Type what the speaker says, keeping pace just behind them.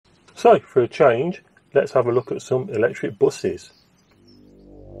So, for a change, let's have a look at some electric buses.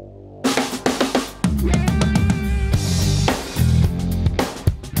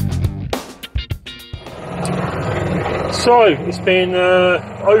 So, it's been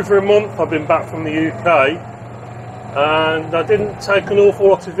over a month I've been back from the UK, and I didn't take an awful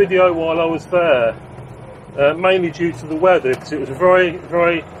lot of video while I was there, mainly due to the weather, because it was very,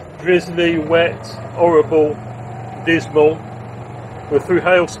 very drizzly, wet, horrible, dismal. We're through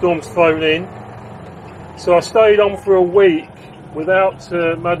hailstorms thrown in. So I stayed on for a week without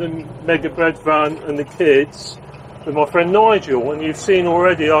Madam Mega Breadvan and the kids with my friend Nigel, and you've seen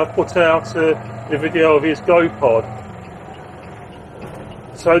already I've put out a video of his GoPod.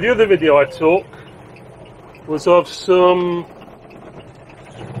 So the other video I took was of some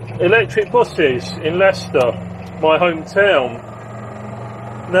electric buses in Leicester, my hometown.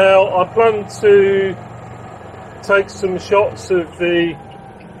 Now I plan to take some shots of the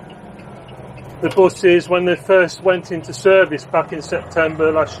buses when they first went into service back in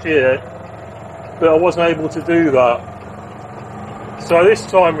September last year, but I wasn't able to do that. So this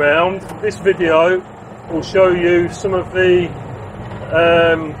time round, this video will show you some of the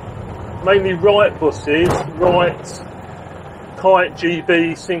mainly Wrightbuses, Wright Kite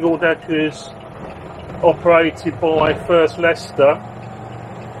GB single deckers operated by First Leicester,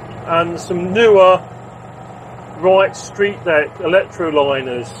 and some newer Wright street deck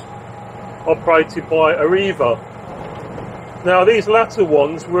electroliners operated by Arriva. Now these latter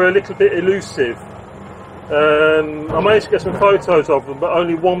ones were a little bit elusive. I managed to get some photos of them, but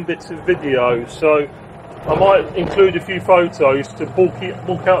only one bit of video, so I might include a few photos to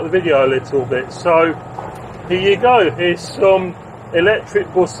bulk out the video a little bit. So here you go, here's some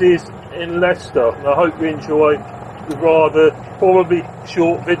electric buses in Leicester, and I hope you enjoy the rather probably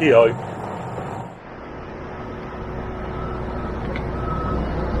short video.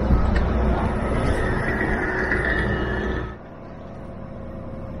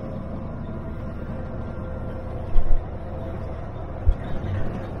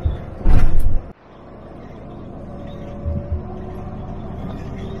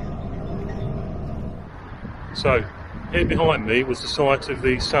 So, here behind me was the site of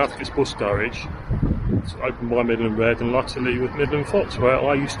the Southgates bus garage. It's opened by Midland Red and latterly with Midland Fox, where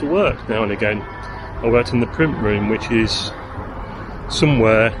I used to work now and again. I worked in the print room, which is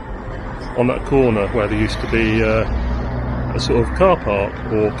somewhere on that corner where there used to be a sort of car park,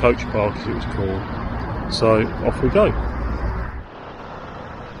 or coach park as it was called. So, off we go.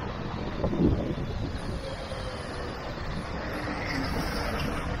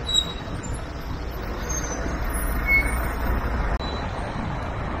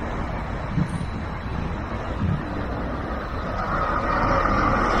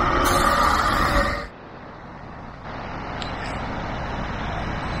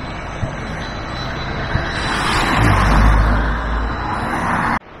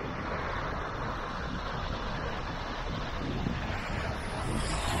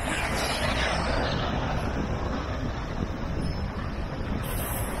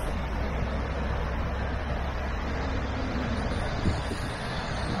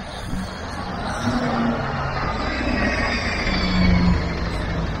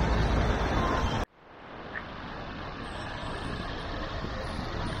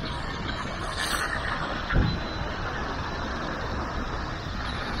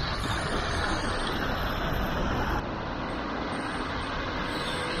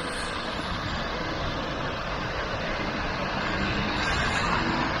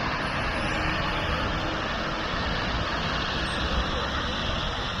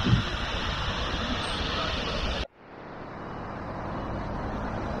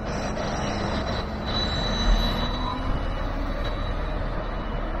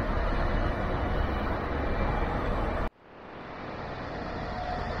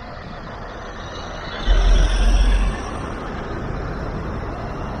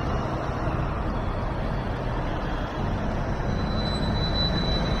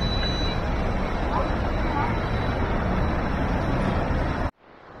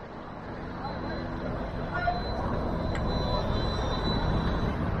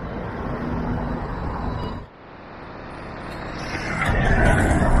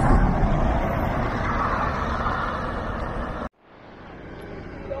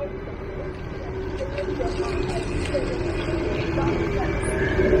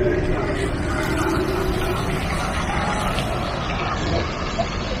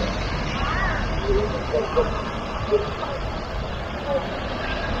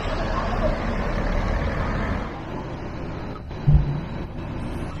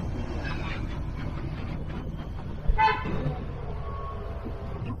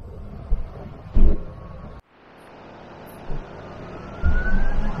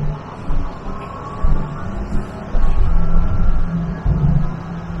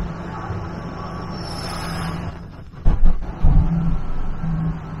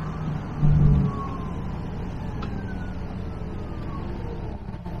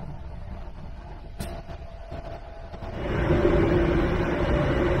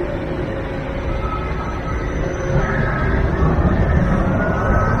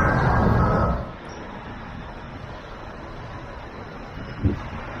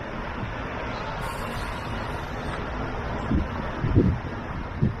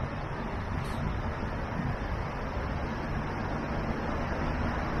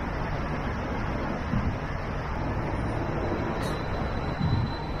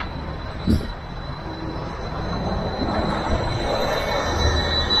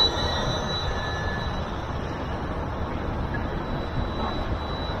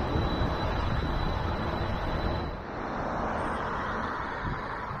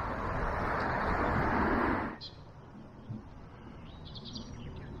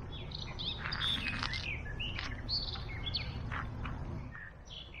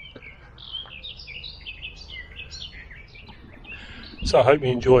 So I hope you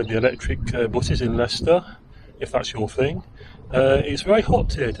enjoyed the electric buses in Leicester, if that's your thing. It's very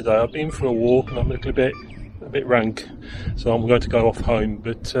hot here today. I've been for a walk and I'm a bit rank, so I'm going to go off home.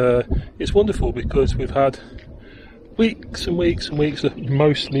 But it's wonderful because we've had weeks and weeks and weeks of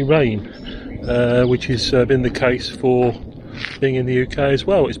mostly rain, which has been the case for being in the UK as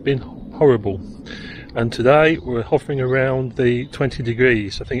well. It's been horrible. And today we're hovering around the 20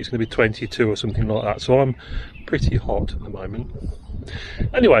 degrees. I think it's going to be 22 or something like that. So I'm pretty hot at the moment.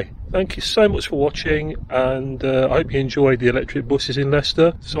 Anyway, thank you so much for watching, and I hope you enjoyed the electric buses in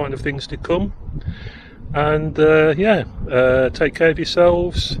Leicester. Sign of things to come. And take care of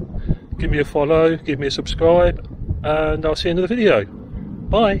yourselves. Give me a follow, give me a subscribe, and I'll see you in the video.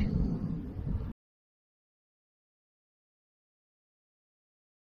 Bye.